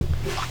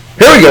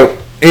we go.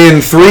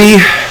 In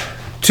 3,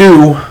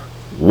 2,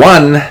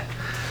 1.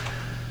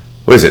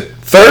 What is it?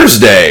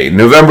 Thursday,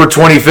 November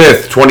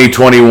 25th,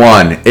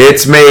 2021.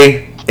 It's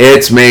me.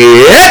 It's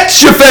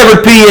your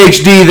favorite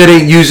PhD that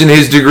ain't using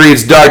his degree.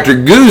 It's Dr.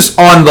 Goose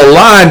on the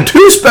line.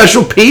 2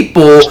 special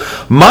people,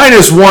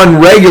 minus 1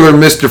 regular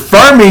Mr.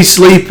 Fuhrmy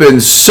sleeping.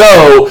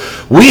 So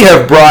we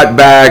have brought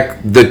back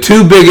the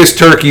 2 biggest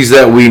turkeys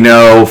that we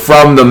know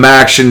from the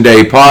Maction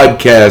Day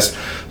podcast.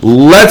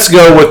 Let's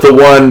go with the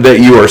one that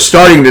you are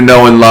starting to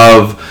know and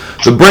love.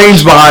 The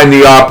brains behind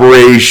the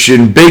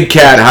operation. Big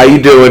Cat, how you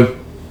doing?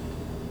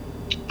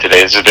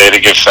 Today's a day to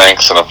give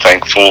thanks, and I'm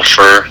thankful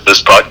for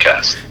this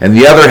podcast. And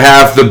the other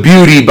half, the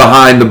beauty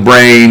behind the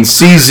brain.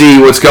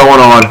 CZ, what's going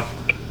on?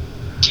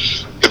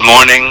 Good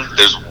morning.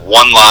 There's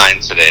one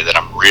line today that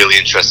I'm really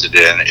interested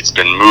in. It's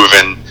been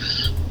moving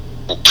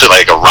to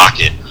like a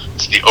rocket.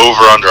 It's the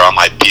over-under on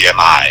my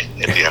BMI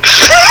at the end of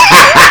the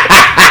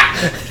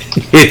day.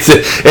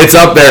 It's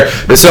up there.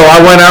 So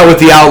I went out with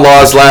the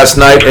Outlaws last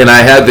night, and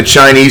I had the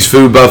Chinese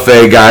food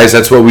buffet, guys.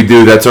 That's what we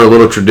do. That's our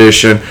little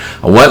tradition.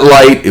 I went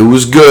light. It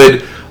was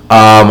good.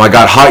 I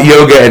got hot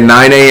yoga at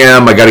 9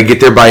 a.m. I got to get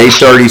there by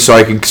 8:30 so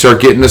I can start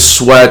getting the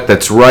sweat.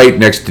 That's right,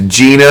 next to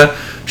Gina.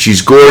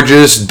 She's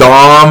gorgeous.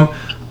 Dom,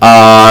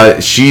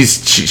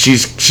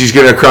 she's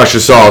gonna crush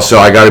us all. So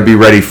I got to be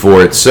ready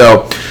for it.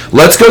 So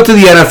let's go to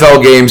the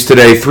NFL games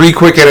today. 3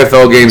 quick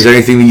NFL games.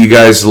 Anything that you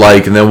guys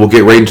like, and then we'll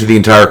get right into the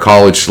entire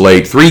college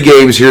slate. 3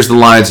 games. Here's the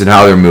lines and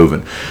how they're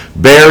moving.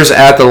 Bears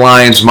at the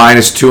Lions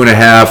minus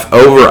 2.5.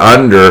 Over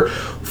under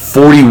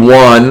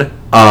 41.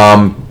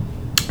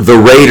 The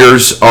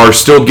Raiders are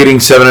still getting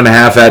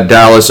 7.5 at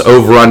Dallas,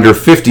 over under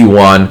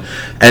 51,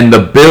 and the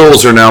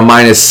Bills are now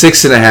minus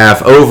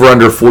 6.5, over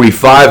under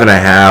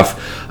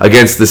 45.5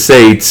 against the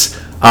Saints.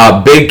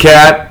 Big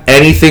Cat,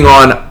 anything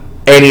on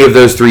any of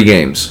those 3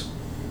 games?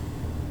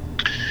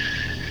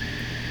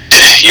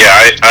 Yeah,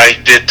 I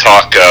did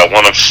talk.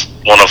 One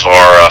of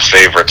our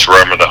favorites,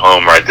 Romer the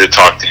Homer. I did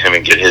talk to him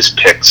and get his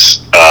picks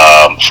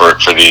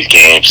for these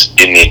games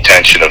in the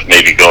intention of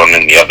maybe going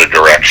in the other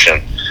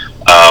direction.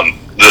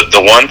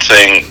 The one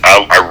thing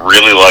I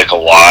really like a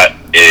lot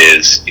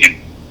is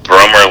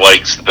Bromer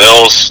likes the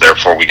Bills,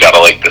 therefore we gotta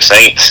like the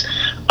Saints.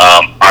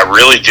 I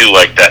really do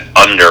like that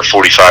under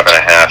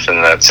 45.5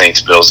 in that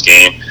Saints-Bills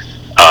game.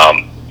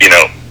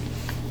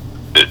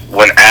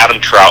 When Adam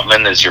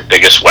Troutman is your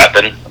biggest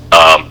weapon,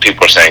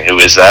 people are saying, who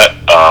is that?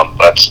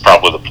 That's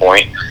probably the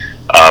point.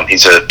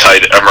 He's a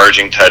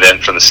emerging tight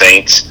end for the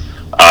Saints.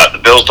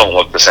 The Bills don't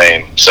look the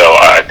same, so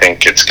I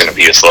think it's going to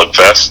be a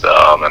slugfest,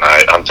 and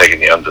I'm taking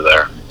the under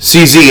there.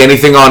 CZ,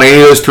 anything on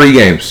any of those 3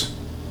 games?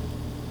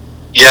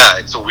 Yeah,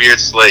 it's a weird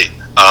slate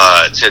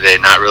today.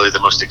 Not really the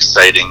most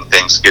exciting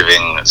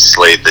Thanksgiving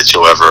slate that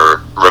you'll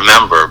ever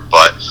remember,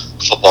 but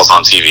football's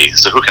on TV,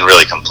 so who can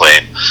really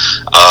complain?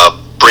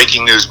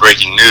 Breaking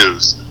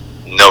news.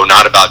 No,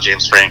 not about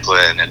James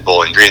Franklin and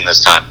Bowling Green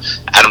this time.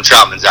 Adam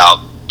Troutman's out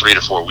 3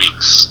 to 4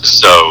 weeks,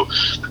 so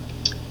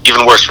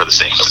even worse for the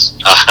Saints.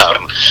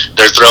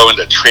 They're throwing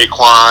to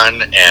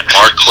Traquan and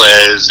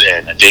Marquez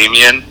and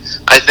Damian.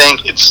 I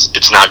think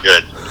it's not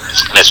good.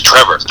 And it's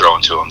Trevor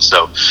throwing to him.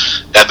 So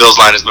that Bills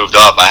line has moved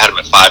up. I had him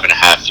at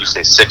 5.5. You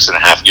say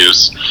 6.5,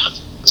 Goose.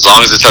 As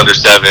long as it's under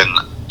 7,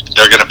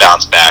 they're going to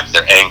bounce back.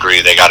 They're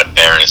angry. They got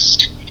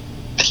embarrassed.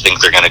 I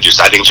think they're going to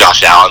I think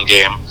Josh Allen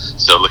game.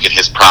 So look at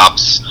his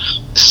props.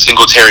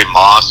 Singletary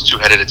Moss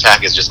 2-headed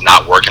attack is just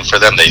not working for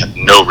them. They have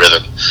no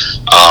rhythm.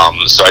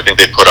 So I think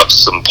they put up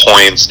some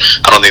points.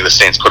 I don't think the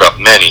Saints put up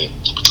many.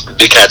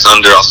 Big Cat's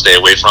under, I'll stay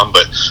away from,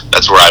 but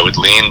that's where I would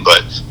lean.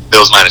 But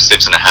Bills minus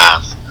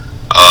 6.5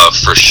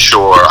 for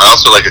sure. I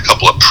also like a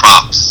couple of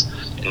props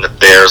in the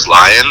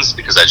Bears-Lions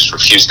because I just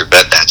refuse to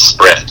bet that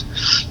spread.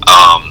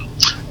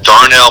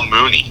 Darnell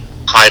Mooney,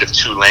 pride of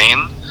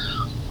Tulane,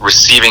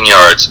 receiving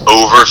yards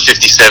over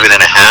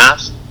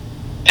 57.5,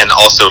 and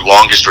also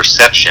longest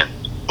reception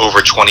over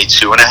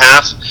 22.5.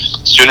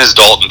 As soon as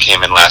Dalton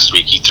came in last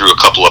week, he threw a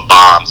couple of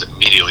bombs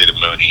immediately to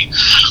Mooney.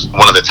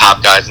 One of the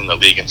top guys in the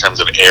league in terms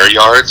of air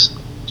yards.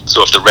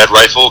 So if the Red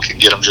Rifle can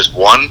get him just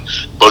 1,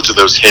 both of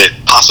those hit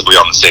possibly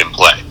on the same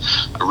play.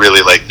 I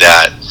really like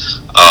that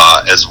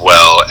as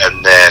well.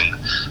 And then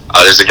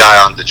there's a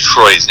guy on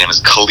Detroit. His name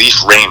is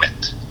Khalif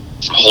Raymond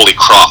from Holy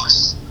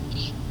Cross.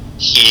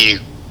 He's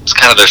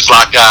kind of their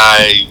slot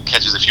guy,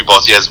 catches a few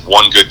balls. He has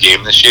 1 good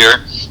game this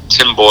year.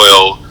 Tim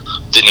Boyle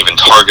didn't even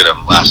target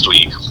him last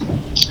week.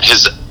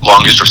 His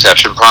longest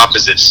reception prop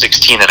is at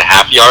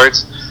 16.5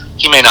 yards.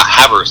 He may not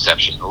have a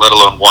reception, let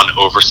alone 1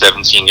 over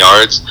 17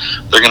 yards.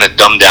 They're going to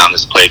dumb down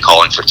this play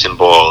calling for Tim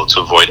Boyle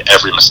to avoid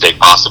every mistake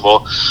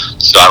possible.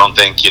 So I don't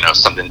think,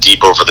 something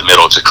deep over the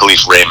middle to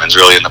Khalif Raymond's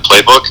really in the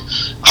playbook.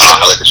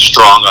 I like a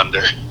strong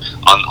under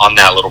on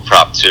that little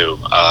prop too,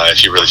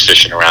 if you're really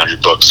fishing around your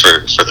books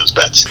for those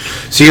bets.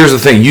 See, here's the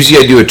thing.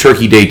 Usually I do a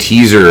Turkey Day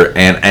teaser,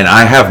 and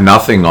I have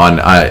nothing on.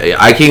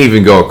 I can't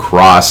even go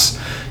across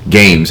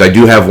games. I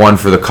do have one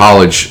for the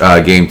college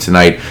game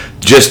tonight.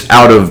 just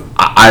out of,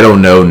 I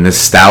don't know,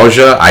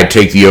 nostalgia, I'd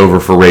take the over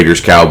for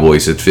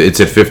Raiders-Cowboys. It's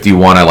at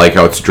 51. I like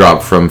how it's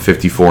dropped from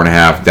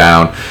 54.5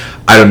 down.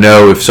 I don't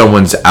know if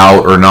someone's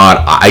out or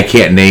not. I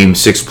can't name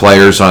 6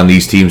 players on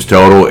these teams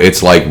total.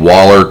 It's like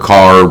Waller,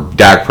 Carr,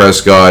 Dak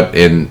Prescott,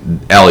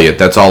 and Elliott.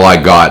 That's all I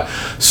got.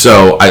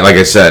 So, like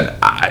I said,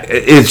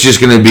 it's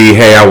just going to be,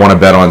 hey, I want to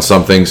bet on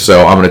something,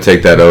 so I'm going to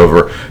take that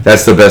over.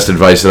 That's the best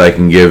advice that I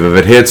can give. If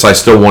it hits, I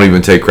still won't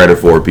even take credit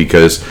for it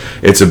because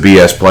it's a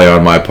BS play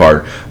on my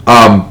part.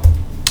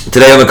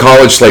 Today on the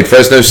college slate,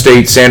 Fresno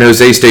State, San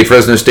Jose State,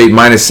 Fresno State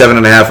minus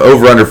 7.5,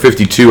 over under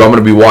 52. I'm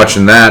going to be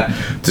watching that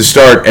to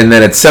start. And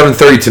then at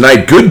 7:30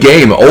 tonight, good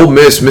game, Ole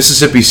Miss,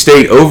 Mississippi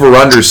State, over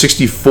under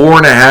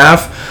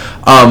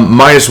 64.5,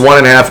 minus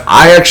 1.5.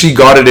 I actually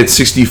got it at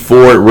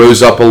 64. It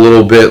rose up a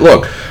little bit.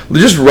 Look,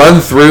 just run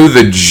through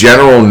the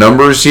general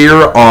numbers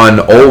here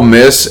on Ole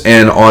Miss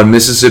and on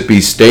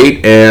Mississippi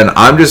State. And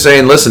I'm just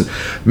saying, listen,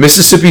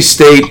 Mississippi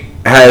State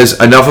has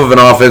enough of an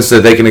offense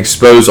that they can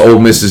expose Ole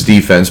Miss's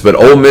defense. But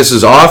Ole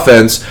Miss's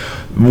offense,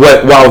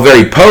 while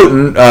very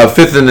potent,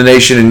 5th in the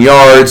nation in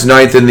yards,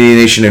 9th in the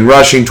nation in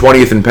rushing,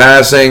 20th in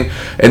passing.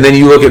 And then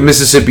you look at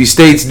Mississippi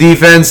State's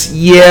defense,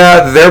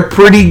 yeah, they're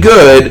pretty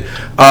good.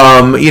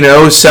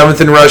 7th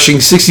in rushing,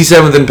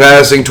 67th in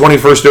passing,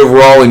 21st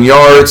overall in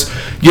yards,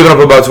 giving up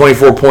about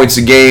 24 points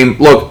a game.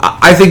 Look,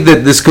 I think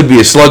that this could be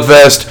a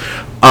slugfest.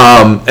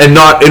 And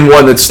not in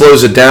one that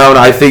slows it down.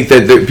 I think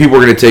that people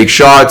are going to take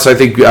shots. I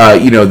think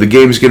the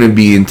game's going to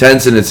be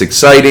intense and it's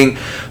exciting.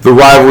 The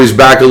rivalry's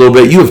back a little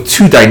bit. You have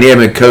 2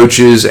 dynamic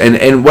coaches,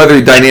 and whether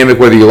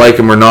you like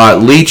them or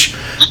not, Leach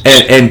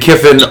and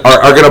Kiffin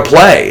are going to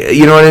play.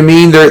 You know what I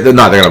mean? They're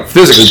not going to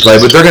physically play,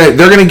 but they're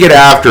going to get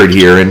after it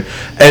here.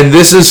 And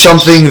this is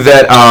something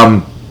that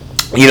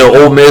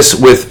Ole Miss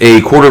with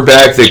a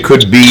quarterback that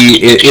could be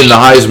in the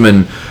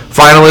Heisman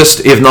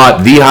finalist, if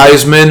not the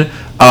Heisman.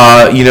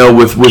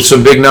 With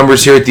some big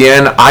numbers here at the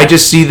end, I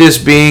just see this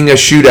being a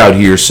shootout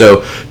here.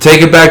 So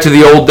take it back to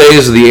the old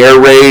days of the air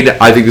raid.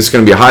 I think this is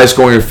going to be a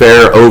high-scoring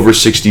affair, over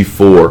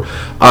 64.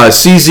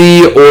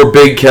 CZ or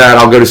Big Cat?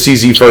 I'll go to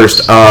CZ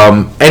first.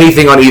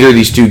 Anything on either of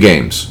these 2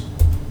 games?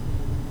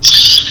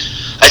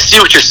 I see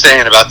what you're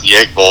saying about the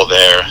Egg Bowl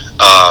there.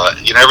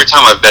 Every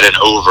time I've bet an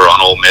over on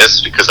Ole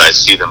Miss because I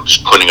see them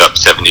just putting up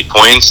 70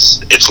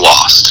 points, it's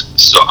lost.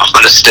 So I'm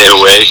going to stay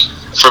away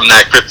from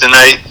that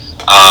kryptonite.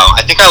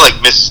 I think I like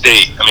Miss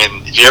State. I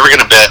mean, if you're ever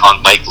going to bet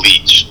on Mike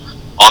Leach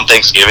on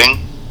Thanksgiving,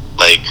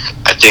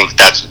 I think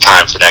that's the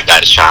time for that guy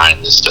to shine.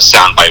 It's just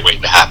soundbite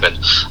waiting to happen.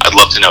 I'd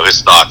love to know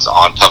his thoughts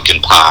on pumpkin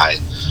pie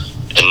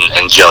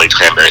and jelly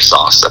cranberry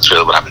sauce. That's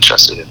really what I'm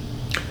interested in.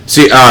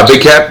 See,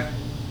 Big Cat?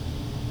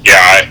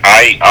 Yeah,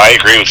 I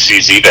agree with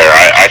CZ there.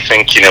 I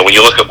think, when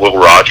you look at Will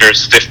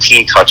Rogers,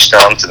 15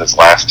 touchdowns in his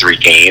last 3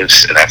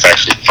 games, and that's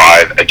actually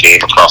 5 a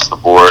game across the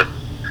board.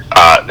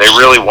 They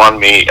really won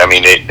me. I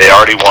mean, they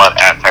already won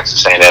at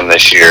Texas A&M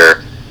this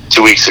year.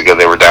 2 weeks ago,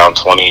 they were down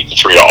 20-3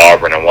 to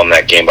Auburn and won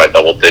that game by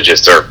double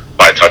digits, or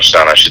by a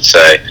touchdown, I should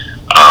say.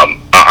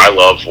 I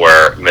love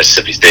where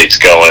Mississippi State's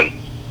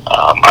going.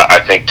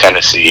 I think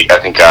Tennessee.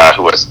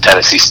 Who was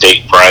Tennessee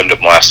State primed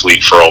them last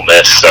week for Ole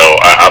Miss. So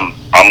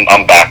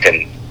I'm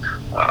backing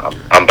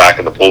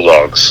the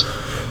Bulldogs.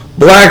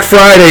 Black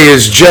Friday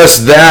is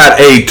just that,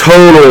 a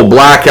total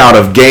blackout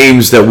of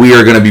games that we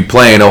are going to be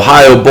playing.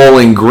 Ohio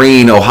Bowling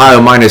Green, Ohio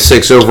minus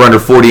 6, over under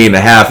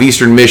 48.5.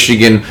 Eastern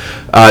Michigan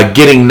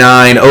getting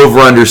 9, over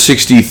under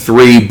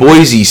 63.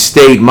 Boise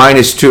State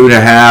minus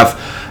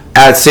 2.5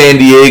 at San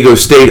Diego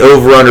State,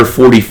 over under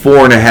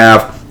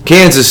 44.5.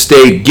 Kansas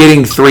State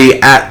getting 3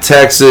 at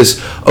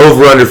Texas,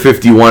 over under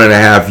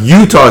 51.5.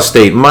 Utah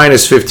State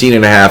minus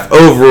 15.5,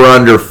 over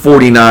under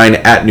 49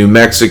 at New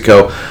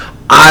Mexico.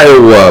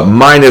 Iowa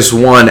minus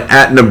 1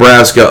 at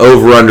Nebraska,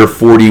 over under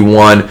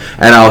 41.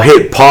 And I'll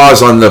hit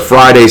pause on the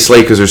Friday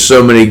slate because there's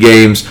so many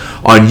games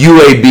on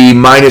UAB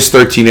minus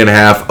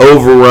 13.5,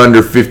 over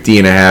under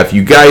 50.5.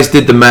 You guys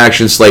did the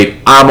action slate.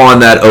 I'm on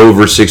that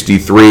over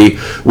 63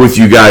 with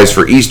you guys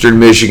for Eastern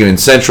Michigan and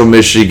Central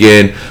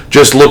Michigan.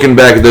 Just looking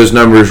back at those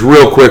numbers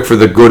real quick for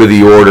the good of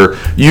the order,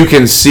 you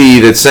can see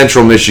that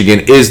Central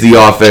Michigan is the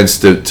offense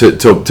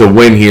to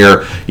win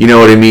here. You know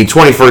what I mean?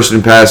 21st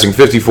in passing,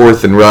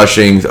 54th in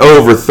rushing,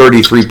 over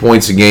 33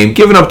 points a game,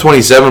 giving up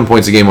 27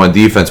 points a game on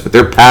defense, but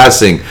their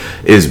passing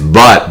is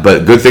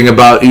But good thing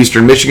about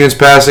Eastern Michigan's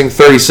passing,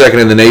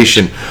 32nd in the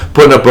nation,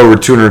 putting up over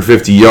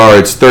 250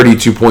 yards,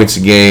 32 points a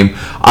game.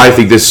 I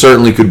think this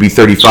certainly could be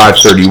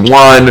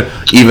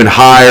 35-31, even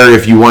higher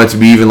if you want it to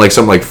be even like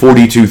something like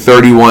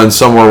 42-31,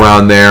 somewhere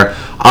around there.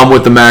 I'm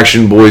with the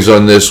Action Boys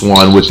on this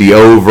one, with the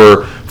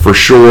over for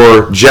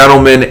sure.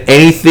 Gentlemen,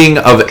 anything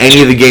of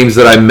any of the games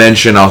that I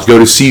mentioned, I'll go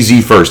to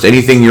CZ first.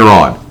 Anything you're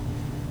on?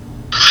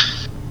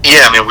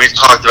 Yeah, I mean, we've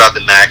talked about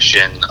the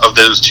action of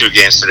those 2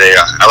 games today.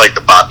 I like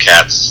the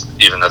Bobcats,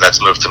 even though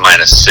that's moved to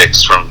minus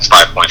 6 from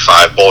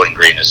 5.5. Bowling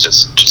Green is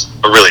just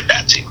a really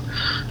bad team.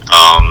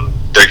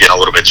 they're getting a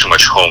little bit too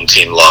much home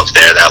team love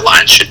there. That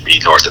line should be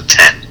north of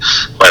 10,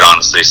 quite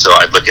honestly. So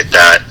I'd look at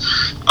that.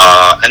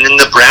 And then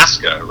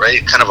Nebraska,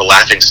 right? Kind of a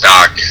laughing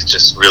stock,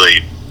 just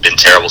really been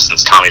terrible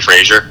since Tommy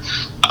Frazier.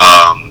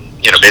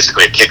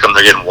 Basically a kick 'em,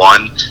 they're getting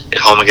one at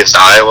home against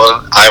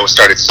Iowa. Iowa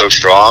started so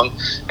strong,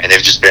 and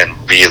they've just been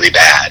really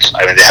bad.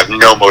 I mean, they have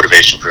no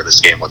motivation for this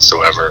game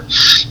whatsoever.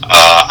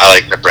 I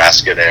like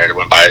Nebraska there to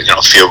win by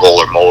a field goal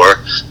or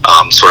more,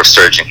 sort of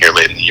surging here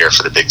late in the year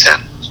for the Big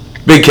Ten.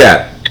 Big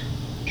Cat.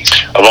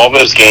 Of all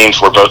those games,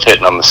 we're both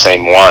hitting on the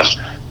same one.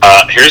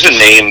 Here's a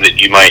name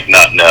that you might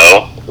not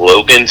know,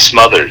 Logan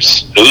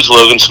Smothers. Who's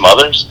Logan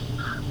Smothers?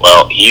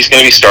 Well, he's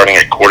going to be starting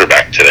at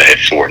quarterback today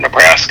for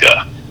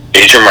Nebraska.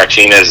 Adrian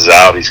Martinez is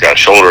out. He's got a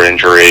shoulder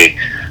injury.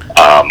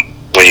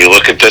 When you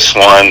look at this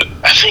one,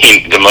 I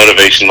think the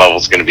motivation level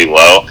is going to be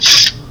low.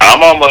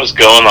 I'm almost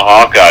going the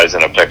Hawkeyes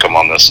in a pick 'em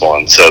on this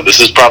one. So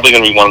this is probably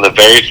going to be one of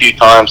the very few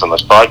times on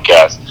this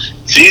podcast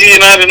CZ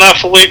and I did not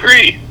fully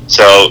agree.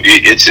 So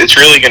it's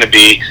really going to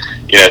be,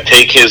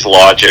 take his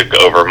logic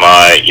over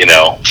my,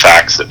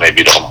 facts that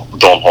maybe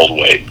don't hold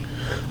weight.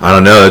 I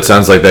don't know. It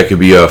sounds like that could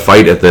be a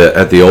fight at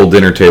the old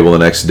dinner table the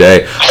next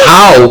day.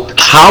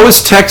 How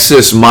is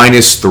Texas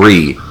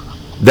 -3?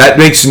 That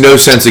makes no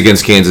sense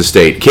against Kansas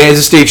State.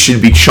 Kansas State should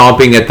be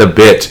chomping at the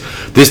bit.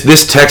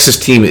 This Texas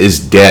team is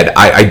dead.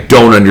 I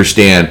don't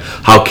understand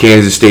how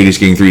Kansas State is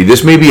getting 3.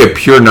 This may be a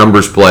pure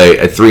numbers play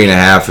at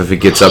 3.5 if it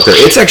gets up there.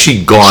 It's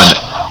actually gone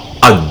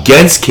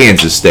against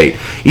Kansas State.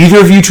 Either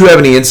of you two have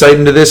any insight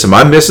into this? Am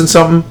I missing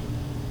something?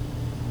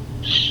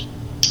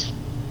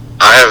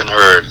 I haven't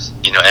heard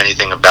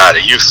anything about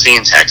it. You've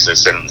seen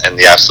Texas and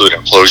the absolute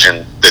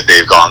implosion that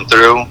they've gone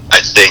through.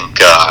 I think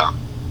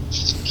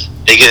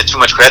they get too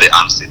much credit,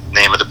 honestly.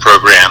 Name of the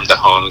program, the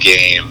home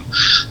game.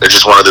 They're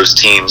just one of those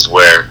teams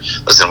where,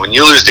 listen, when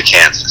you lose to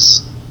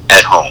Kansas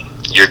at home,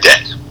 you're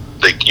dead.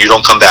 Like, you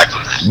don't come back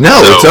from that.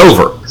 No, so, it's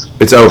over.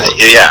 It's over.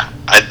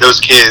 Those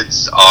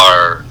kids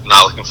are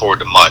not looking forward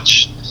to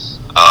much.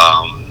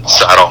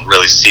 So I don't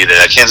really see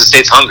that. Kansas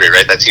State's hungry,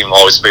 right? That team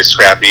always plays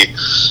scrappy.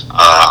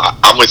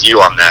 I'm with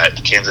you on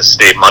that. Kansas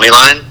State money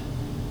line,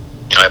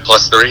 at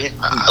 +3.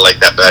 I like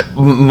that bet.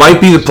 Might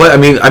be the play.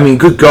 I mean,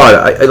 good God.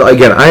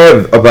 I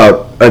have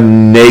about a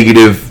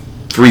negative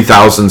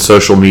 3,000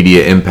 social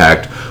media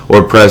impact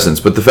or presence.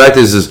 But the fact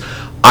is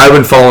I've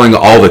been following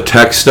all the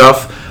tech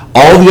stuff.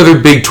 All the other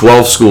Big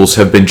 12 schools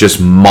have been just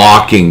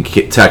mocking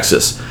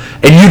Texas.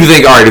 And you'd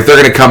think, all right, if they're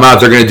going to come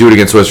out, they're going to do it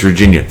against West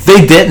Virginia.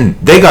 They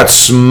didn't. They got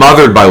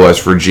smothered by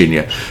West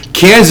Virginia.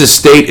 Kansas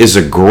State is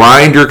a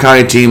grinder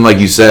kind of team, like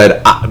you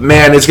said.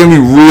 Man, it's going to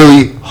be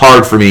really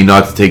hard for me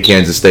not to take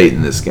Kansas State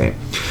in this game.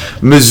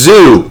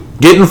 Mizzou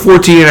getting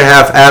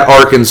 14.5 at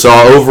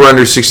Arkansas, over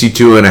under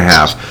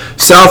 62.5.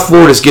 South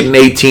Florida's getting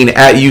 18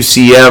 at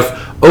UCF,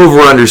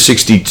 over under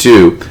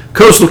 62.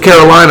 Coastal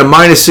Carolina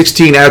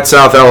 -16 at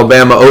South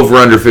Alabama, over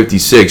under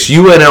 56.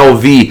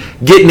 UNLV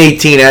getting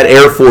 18 at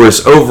Air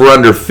Force, over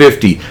under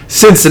 50.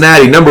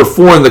 Cincinnati, number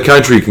 4 in the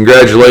country.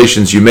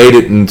 Congratulations, you made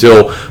it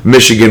until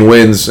Michigan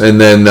wins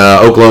and then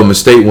Oklahoma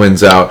State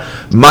wins out.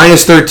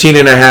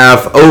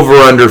 -13.5, over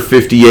under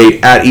 58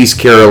 at East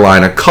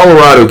Carolina.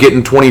 Colorado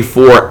getting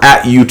 24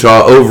 at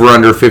Utah, over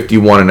under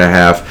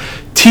 51.5.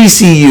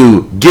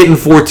 TCU getting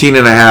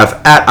 14.5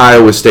 at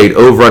Iowa State,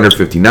 over under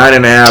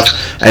 59.5.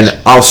 And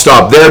I'll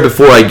stop there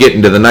before I get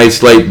into the night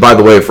slate. By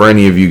the way, for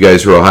any of you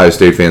guys who are Ohio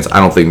State fans, I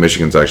don't think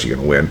Michigan's actually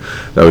going to win.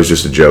 That was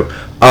just a joke.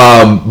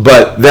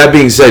 But that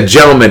being said,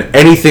 gentlemen,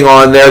 anything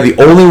on there? The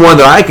only one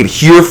that I could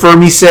hear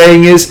Fuhrmy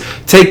saying is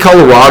take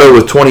Colorado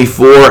with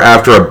 24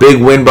 after a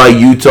big win by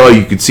Utah.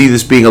 You could see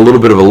this being a little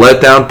bit of a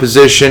letdown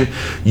position.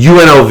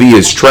 UNLV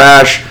is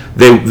trash.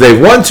 They've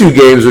won 2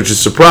 games, which is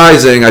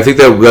surprising. I think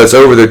that's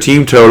over their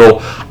team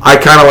total. I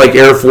kind of like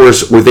Air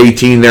Force with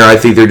 18 there. I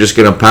think they're just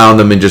going to pound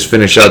them and just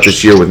finish out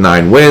this year with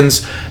 9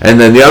 wins. And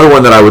then the other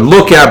one that I would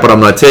look at, but I'm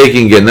not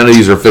taking, again, none of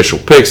these are official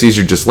picks. These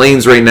are just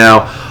lanes right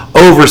now.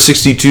 Over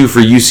 62 for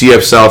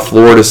UCF South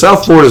Florida.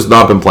 South Florida's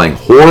not been playing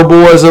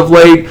horrible as of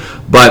late,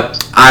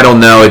 but I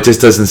don't know. It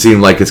just doesn't seem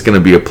like it's going to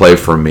be a play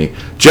for me.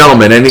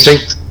 Gentlemen, anything?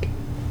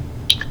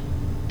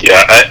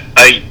 Yeah,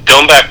 I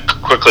going back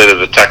quickly to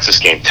the Texas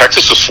game.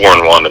 Texas was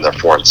 4-1 and they're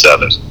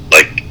 4-7.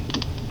 Like,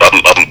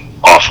 I'm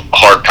off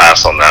hard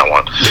pass on that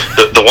one.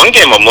 The one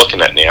game I'm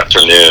looking at in the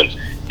afternoon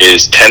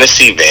is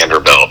Tennessee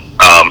Vanderbilt.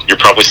 You're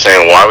probably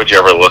saying, why would you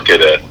ever look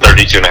at a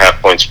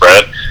 32.5 point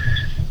spread?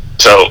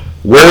 So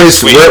wait,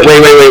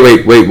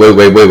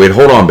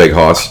 hold on, Big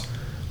Hoss.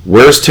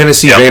 Where's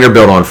Tennessee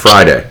Vanderbilt on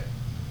Friday?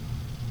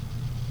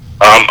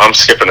 I'm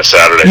skipping a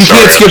Saturday. You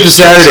can't skip a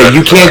Saturday.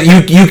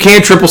 You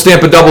can't triple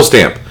stamp a double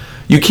stamp.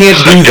 You can't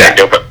do that.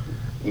 Go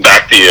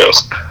back to you.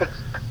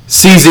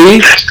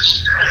 CZ?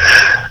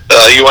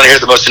 You want to hear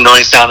the most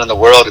annoying sound in the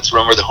world? It's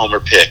Rumor the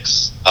Homer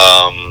picks.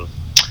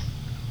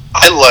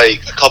 I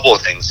like a couple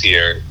of things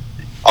here.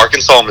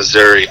 Arkansas,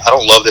 Missouri, I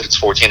don't love that it's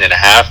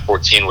 14.5.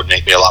 14 would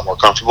make me a lot more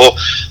comfortable.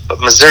 But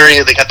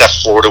Missouri, they got that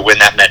Florida win.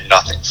 That meant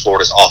nothing.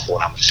 Florida's awful,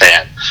 and I'm a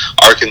fan.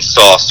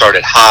 Arkansas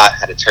started hot,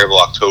 had a terrible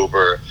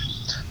October.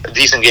 a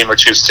decent game or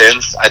two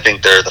since, I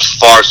think they're the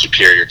far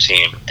superior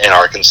team in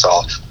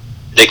Arkansas.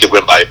 They could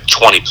win by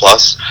 20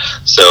 plus,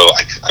 so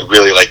I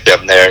really like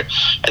them there.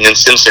 And then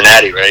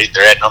Cincinnati, right?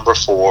 They're at number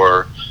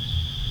 4.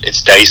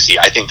 It's dicey.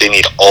 I think they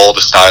need all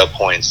the style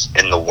points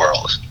in the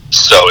world.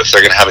 So if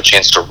they're going to have a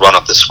chance to run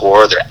up the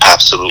score, they're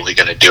absolutely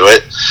going to do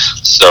it.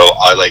 So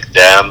I like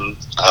them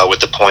with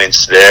the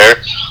points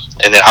there.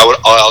 And then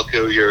I'll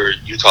go your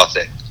Utah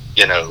thing.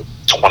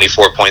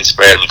 24-point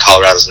spread. I mean,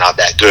 Colorado's not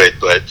that good,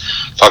 but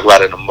talk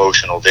about an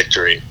emotional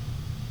victory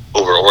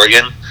over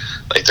Oregon.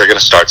 Like, they're going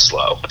to start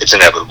slow. It's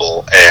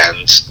inevitable,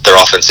 and their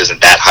offense isn't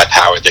that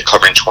high-powered. That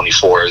covering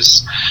 24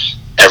 is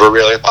ever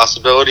really a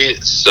possibility.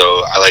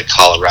 So I like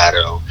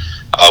Colorado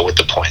with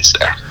the points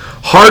there.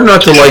 Hard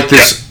not to like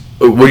this.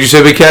 Would you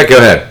say, Big Cat? Go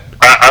ahead.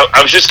 I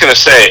was just going to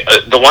say,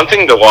 the one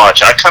thing to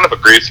watch, I kind of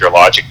agree with your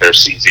logic there,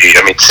 CZ.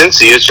 I mean,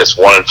 Cincy is just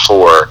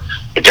 1-4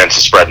 against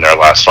the spread in their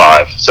last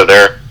 5. So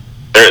they're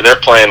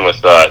playing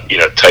with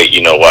tight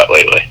what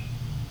lately.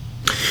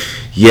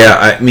 Yeah,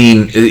 I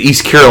mean,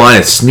 East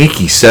Carolina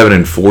sneaky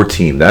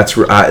 7-14.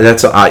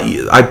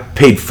 I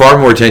paid far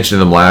more attention to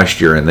them last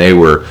year, and they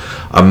were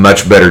a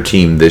much better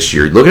team this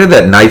year. Looking at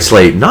that night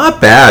slate, not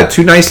bad.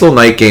 2 nice little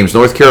night games: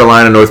 North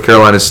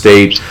Carolina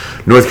State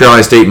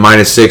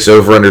 -6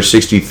 over under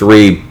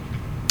 63,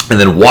 and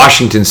then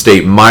Washington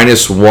State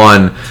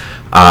 -1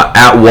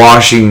 at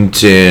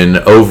Washington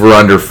over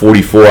under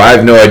 44. I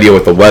have no idea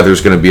what the weather's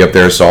going to be up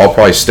there, so I'll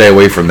probably stay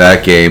away from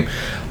that game.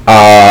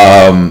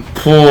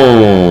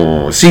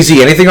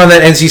 CZ, anything on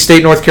that NC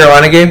State North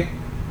Carolina game?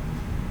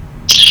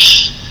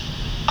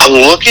 I'm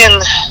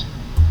looking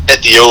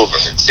at the over,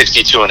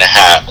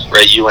 62.5,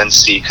 right?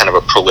 UNC, kind of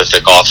a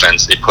prolific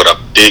offense. They put up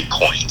big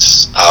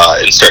points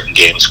in certain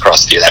games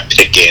across the year. That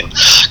Pitt game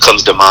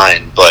comes to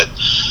mind, but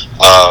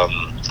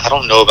I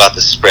don't know about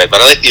the spread,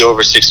 but I like the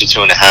over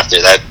 62.5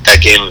 there.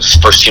 That game is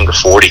first team to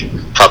 40,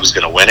 probably is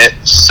going to win it,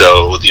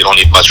 so you don't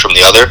need much from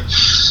the other.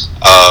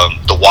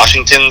 The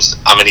Washingtons,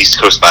 I'm an East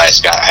Coast bias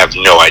guy. I have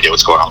no idea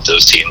what's going on with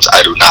those teams.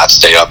 I do not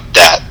stay up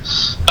that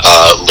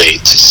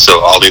late,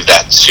 so I'll leave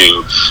that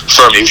to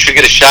Fuhrmy, who should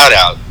get a shout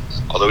out,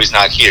 although he's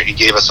not here. He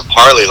gave us a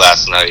parlay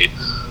last night.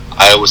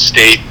 Iowa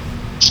State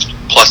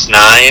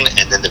 +9,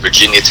 and then the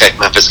Virginia Tech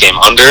Memphis game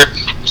under.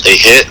 They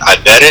hit. I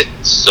bet it.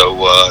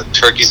 So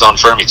turkey's on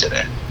Fuhrmy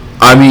today.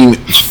 I mean,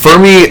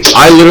 Fuhrmy,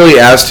 I literally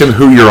asked him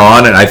who you're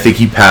on, and I think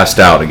he passed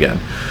out again.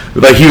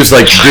 Like, he was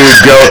like,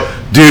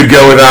 dude,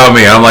 go without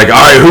me. I'm like,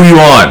 all right, who you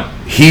on?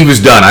 He was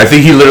done. I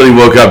think he literally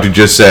woke up to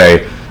just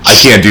say, I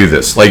can't do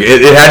this. Like,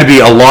 it had to be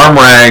alarm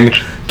rang,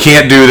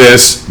 can't do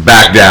this,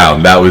 back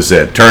down. That was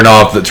it. Turn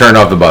off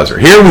the buzzer.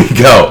 Here we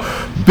go.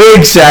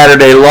 Big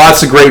Saturday,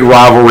 lots of great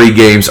rivalry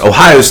games.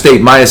 Ohio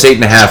State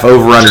 -8.5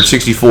 over under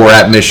 64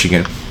 at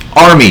Michigan.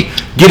 Army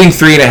getting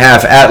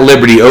 3.5 at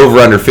Liberty over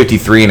under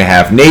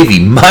 53.5. Navy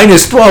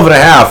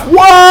 -12.5.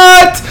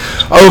 What?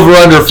 Over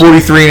under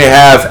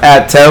 43.5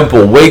 at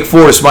Temple. Wake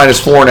Forest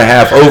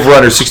 -4.5 over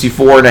under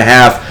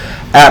 64.5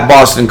 at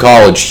Boston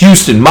College.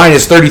 Houston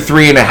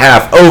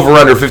 -33.5 over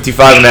under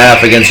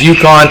 55.5 against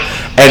UConn,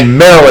 and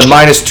Maryland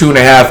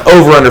 -2.5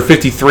 over under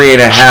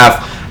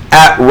 53.5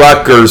 at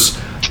Rutgers.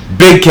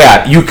 Big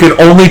Cat, you can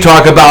only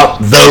talk about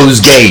those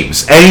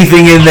games.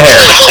 Anything in there?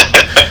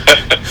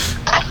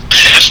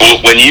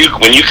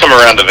 When you come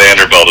around to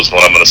Vanderbilt is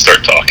when I'm going to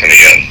start talking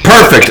again.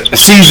 Perfect.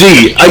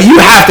 CZ, you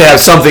have to have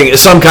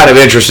some kind of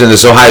interest in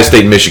this Ohio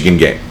State-Michigan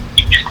game.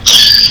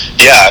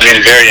 Yeah, I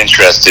mean, very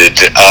interested.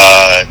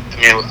 I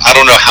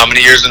don't know how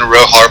many years in a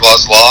row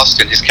Harbaugh's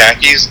lost in his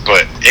khakis,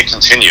 but it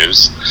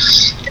continues.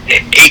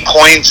 8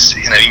 points,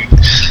 I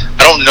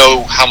don't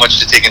know how much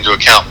to take into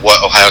account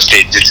what Ohio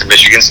State did to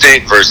Michigan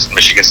State versus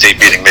Michigan State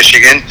beating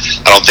Michigan.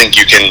 I don't think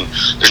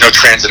there's no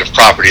transitive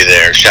property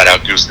there. Shout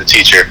out Goose the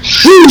teacher.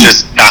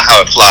 Just not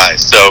how it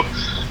flies. So,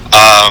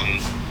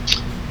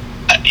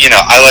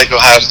 I like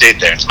Ohio State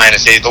there. It's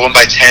 -8. They'll win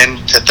by 10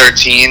 to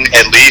 13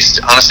 at least.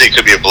 Honestly, it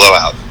could be a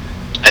blowout.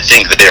 I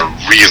think that they're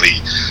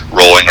really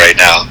rolling right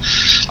now.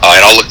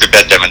 And I'll look to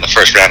bet them in the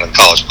first round of the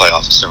college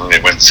playoffs, assuming they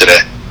win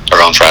today.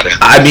 Or on Friday.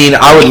 I mean,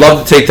 I would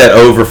love to take that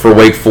over for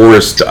Wake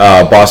Forest,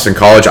 Boston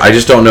College. I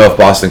just don't know if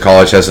Boston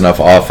College has enough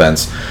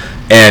offense.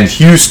 And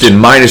Houston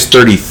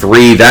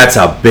 -33. That's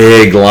a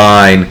big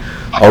line,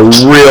 a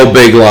real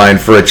big line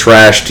for a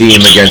trash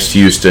team against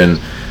Houston.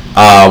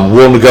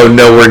 We'll go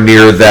nowhere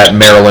near that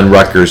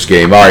Maryland-Rutgers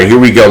game. All right, here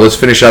we go. Let's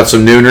finish out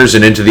some nooners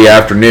and into the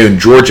afternoon.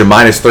 Georgia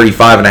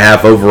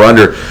 -35.5 over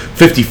under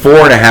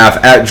 54.5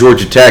 at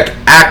Georgia Tech.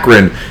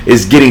 Akron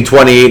is getting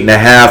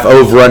 28.5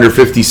 over under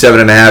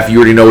 57.5. You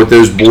already know what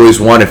those boys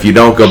want. If you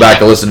don't, go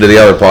back and listen to the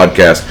other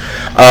podcast.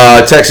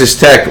 Texas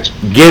Tech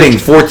getting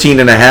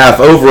 14.5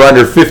 over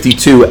under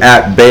 52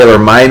 at Baylor.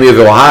 Miami of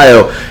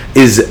Ohio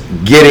is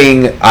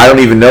getting, I don't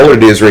even know what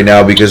it is right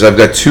now because I've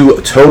got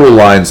 2 total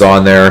lines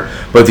on there,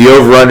 but the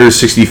over-under is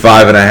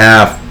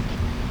 65.5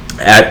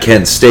 at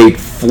Kent State.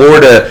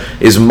 Florida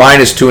is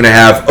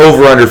 -2.5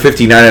 over under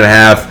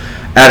 59.5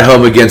 at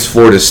home against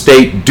Florida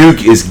State.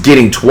 Duke is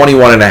getting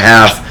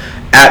 21.5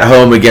 at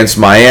home against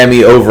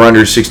Miami, over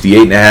under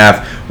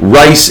 68.5.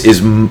 Rice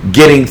is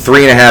getting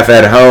 3.5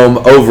 at home,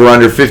 over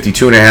under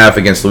 52.5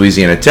 against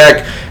Louisiana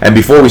Tech. And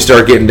before we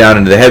start getting down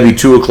into the heavy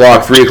 2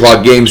 o'clock, 3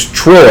 o'clock games,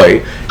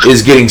 Troy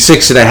is getting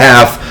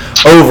 6.5,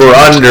 over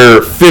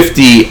under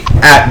 50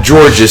 at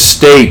Georgia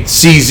State.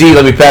 CZ,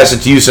 let me pass it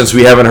to you since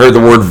we haven't heard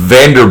the word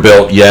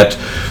Vanderbilt yet.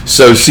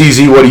 So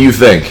CZ, what do you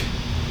think?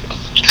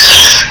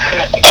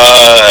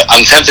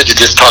 I'm tempted to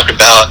just talk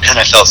about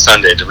NFL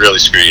Sunday to really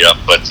screw you up,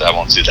 but I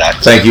won't do that.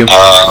 Thank you.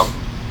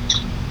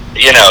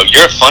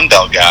 You're a Fun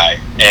Belt guy,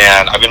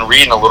 and I've been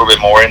reading a little bit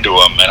more into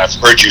them, and I've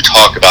heard you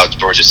talk about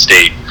Georgia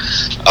State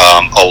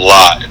a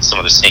lot and some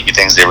of the sneaky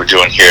things they were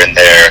doing here and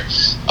there,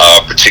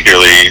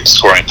 particularly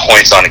scoring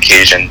points on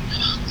occasion.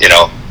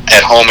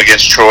 At home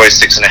against Troy,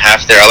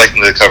 6.5 there. I like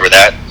them to cover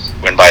that,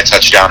 win by a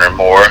touchdown or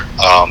more.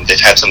 They've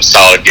had some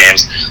solid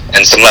games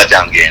and some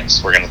letdown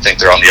games. We're going to think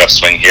they're on the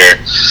upswing here.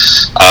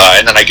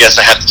 And then I guess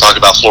I have to talk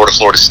about Florida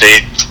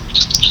State.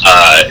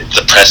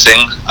 The pressing.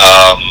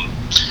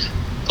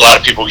 A lot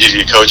of people give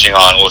you coaching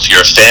on, well, if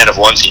you're a fan of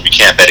one team, you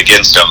can't bet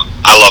against them.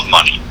 I love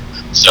money.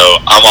 So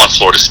I'm on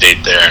Florida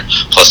State there,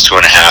 plus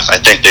 2.5. I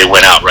think they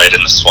went out right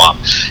in the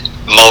swamp.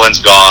 Mullen's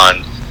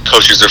gone.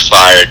 Coaches are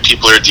fired.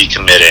 People are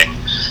decommitting.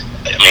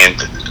 I mean,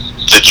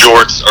 the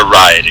Jorts are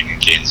rioting in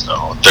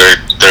Gainesville.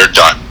 They're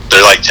done.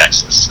 They're like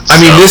Texas.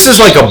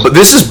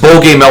 This is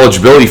bowl game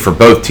eligibility for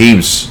both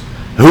teams.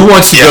 Who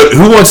wants to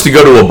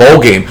go to a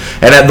bowl game?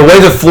 And the way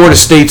that Florida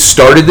State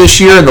started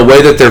this year and the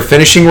way that they're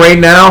finishing right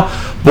now,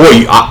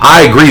 boy,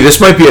 I agree. This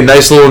might be a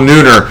nice little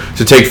nooner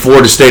to take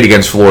Florida State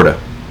against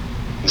Florida.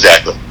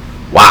 Exactly.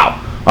 Wow.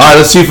 All right,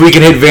 let's see if we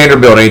can hit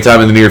Vanderbilt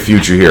anytime in the near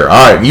future here.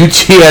 All right,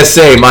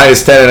 UTSA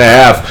minus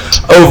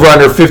 10.5, over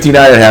under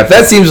 59.5.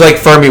 That seems like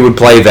Fuhrmy would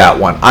play that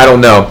one. I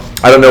don't know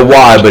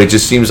why, but it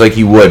just seems like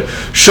he would.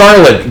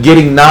 Charlotte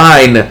getting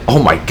 9.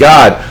 Oh my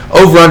God,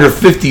 over under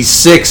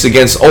 56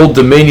 against Old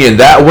Dominion.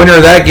 That winner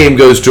of that game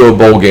goes to a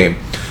bowl game.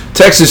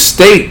 Texas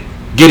State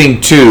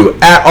getting 2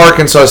 at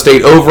Arkansas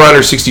State, over under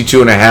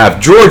 62.5.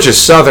 Georgia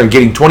Southern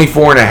getting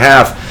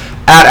 24.5.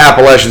 at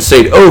Appalachian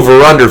State,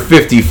 over under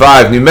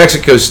 55. New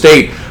Mexico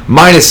State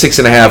minus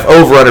 6.5,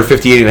 over under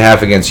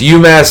 58.5 against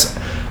UMass.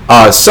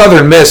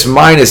 Southern Miss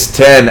minus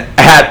 10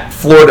 at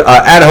Florida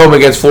at home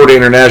against Florida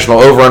International,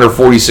 over under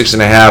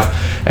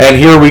 46.5. And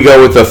here we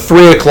go with the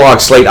 3 o'clock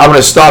slate. I'm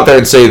going to stop there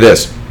and say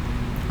this: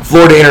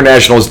 Florida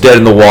International is dead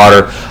in the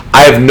water.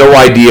 I have no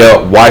idea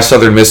why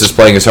Southern Miss is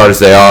playing as hard as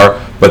they are,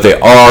 but they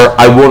are.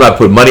 I will not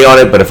put money on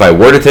it, but if I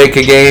were to take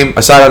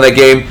a side on that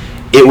game,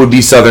 it would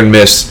be Southern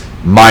Miss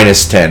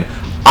minus 10.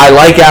 I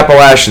like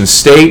Appalachian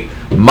State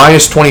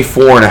minus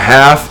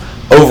 24.5.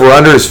 Over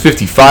under is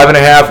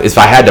 55.5. If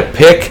I had to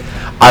pick,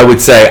 I would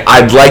say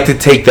I'd like to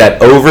take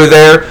that over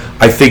there.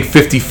 I think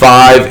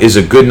 55 is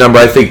a good number.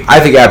 I think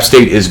App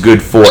State is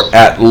good for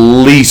at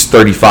least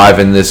 35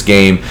 in this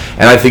game,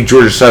 and I think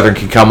Georgia Southern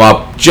can come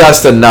up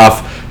just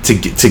enough to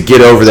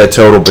get over that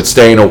total,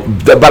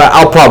 but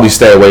I'll probably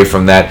stay away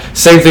from that.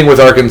 Same thing with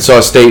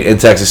Arkansas State and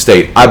Texas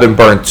State. I've been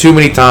burned too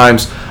many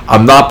times.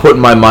 I'm not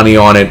putting my money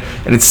on it,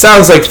 and it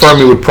sounds like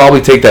Fuhrmy would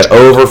probably take that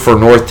over for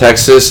North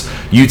Texas.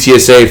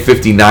 UTSA at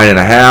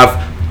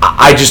 59.5.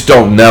 I just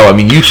don't know. I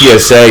mean,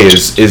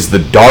 UTSA is the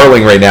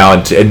darling right now,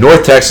 and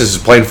North Texas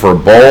is playing for a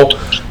bowl.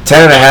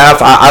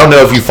 10.5. I don't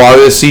know if you follow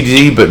this,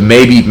 CG, but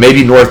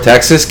maybe North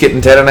Texas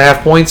getting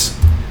 10.5 points.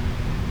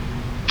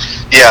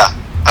 Yeah.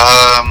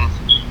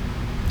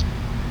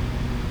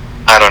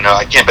 I don't know.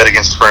 I can't bet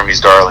against Fuhrmy's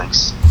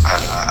darlings.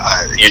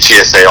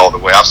 UTSA all the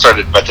way. I've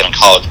started betting on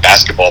college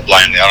basketball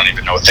blindly. I don't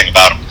even know a thing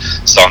about them,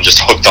 so I'm just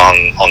hooked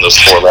on those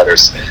 4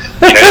 letters.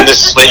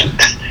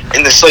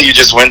 In this slate you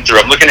just went through,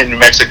 I'm looking at New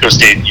Mexico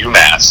State and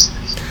UMass.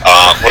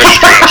 What a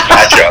strange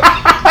matchup.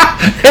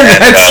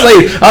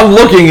 Slate, I'm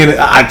looking and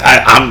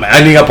I'm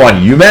ending up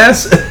on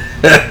UMass.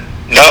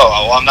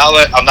 No, I'm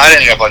not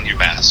ending up on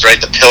UMass.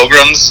 Right, the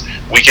Pilgrims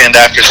weekend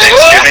after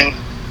Thanksgiving,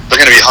 they're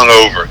going to be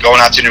hungover.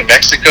 Going out to New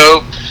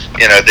Mexico,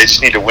 they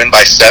just need to win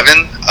by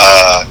 7.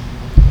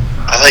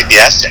 I like the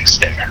Aztecs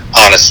there.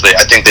 Honestly,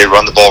 I think they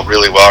run the ball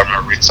really well. I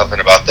remember reading something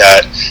about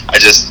that.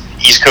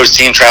 East Coast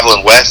team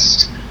traveling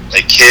west,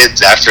 like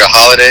kids after a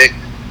holiday.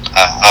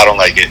 I don't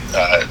like it.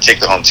 Take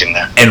the home team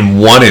there.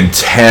 And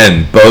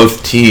 1-10,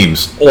 both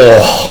teams.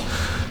 Oh,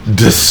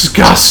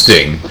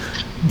 disgusting.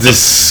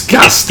 Let's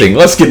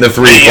get in the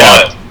 3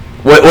 o'clock.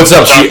 What's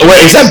up?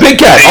 Wait, is that Big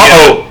Cat?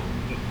 Uh-oh.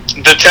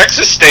 The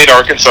Texas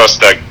State-Arkansas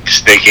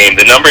State game,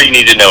 the number you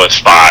need to know is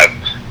 5.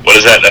 What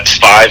is that? That's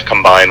 5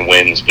 combined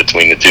wins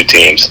between the two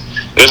teams.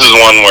 This is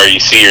one where you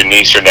see your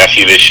niece or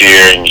nephew this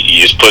year, and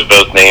you just put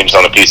both names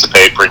on a piece of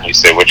paper, and you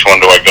say, which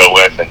one do I go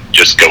with, and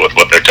just go with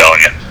what they're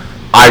telling you.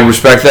 I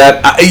respect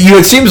that.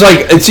 It seems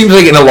like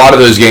in a lot of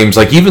those games,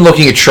 like even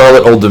looking at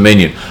Charlotte, Old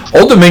Dominion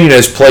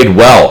has played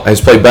well, has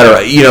played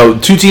better.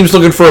 2 teams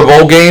looking for a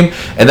bowl game,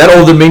 and that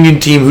Old Dominion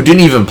team who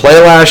didn't even play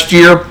last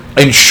year.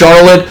 And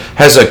Charlotte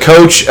has a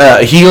coach,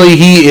 Healy.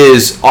 He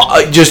is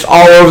just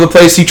all over the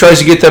place. He tries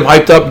to get them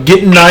hyped up.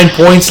 Getting 9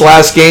 points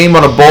last game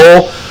on a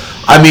bowl.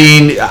 I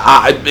mean,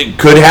 it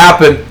could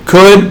happen.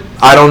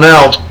 I don't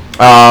know.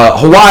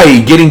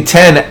 Hawaii getting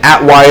 10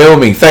 at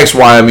Wyoming. Thanks,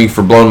 Wyoming,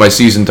 for blowing my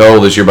season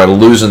total this year by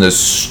losing this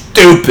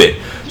stupid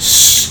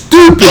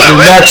New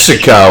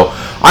Mexico.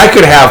 I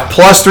could have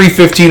plus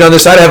 315 on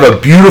this. I'd have a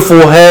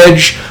beautiful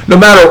hedge. No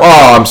matter,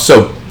 I'm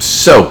so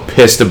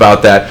pissed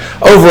about that.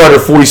 Over under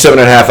 47.5.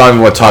 I don't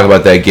even want to talk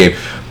about that game.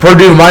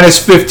 Purdue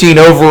minus 15,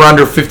 over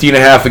under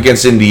 50.5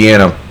 against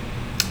Indiana.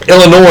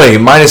 Illinois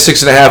minus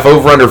 6.5,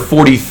 over under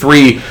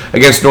 43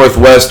 against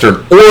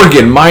Northwestern.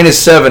 Oregon minus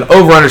 7,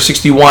 over under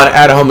 61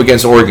 at home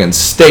against Oregon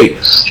State.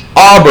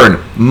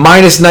 Auburn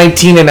minus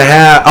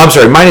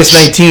 19.5. Minus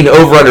 19,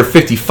 over under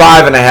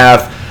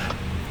 55.5.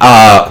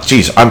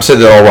 I'm saying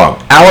that all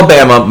wrong.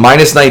 Alabama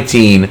minus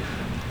 19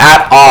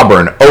 at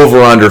Auburn,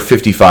 over under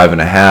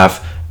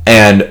 55.5.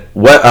 And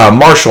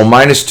Marshall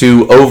minus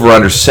 2, over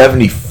under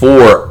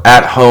 74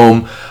 at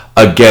home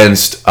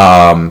against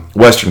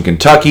Western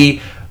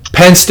Kentucky.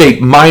 Penn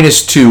State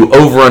minus 2,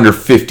 over under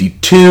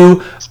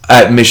 52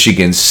 at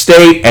Michigan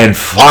State. And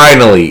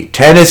finally,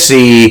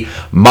 Tennessee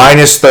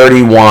minus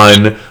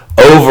 31,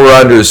 over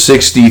under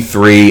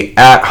 63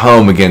 at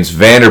home against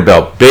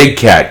Vanderbilt. Big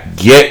Cat,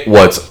 get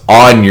what's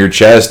on your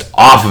chest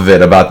off of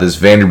it about this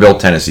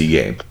Vanderbilt-Tennessee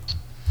game.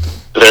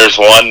 There's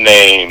one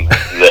name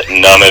that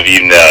none of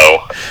you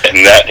know,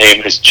 and that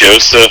name is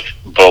Joseph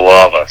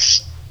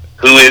Balavas.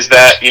 Who is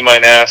that, you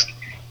might ask?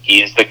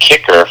 He's the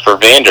kicker for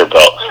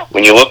Vanderbilt.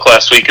 When you look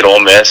last week at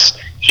Ole Miss,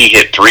 he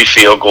hit 3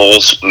 field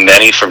goals,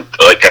 many from,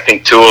 I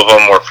think 2 of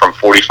them were from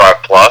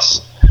 45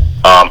 plus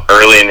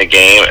early in the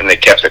game, and they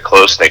kept it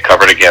close, and they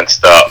covered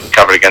against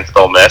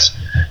Ole Miss.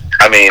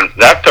 I mean,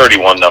 that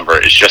 31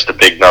 number is just a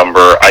big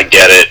number. I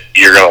get it.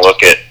 You're going to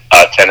look at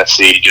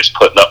Tennessee just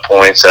putting up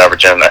points,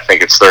 averaging, I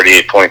think it's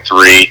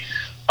 38.3,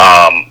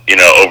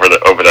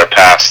 over their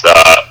past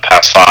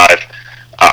 5.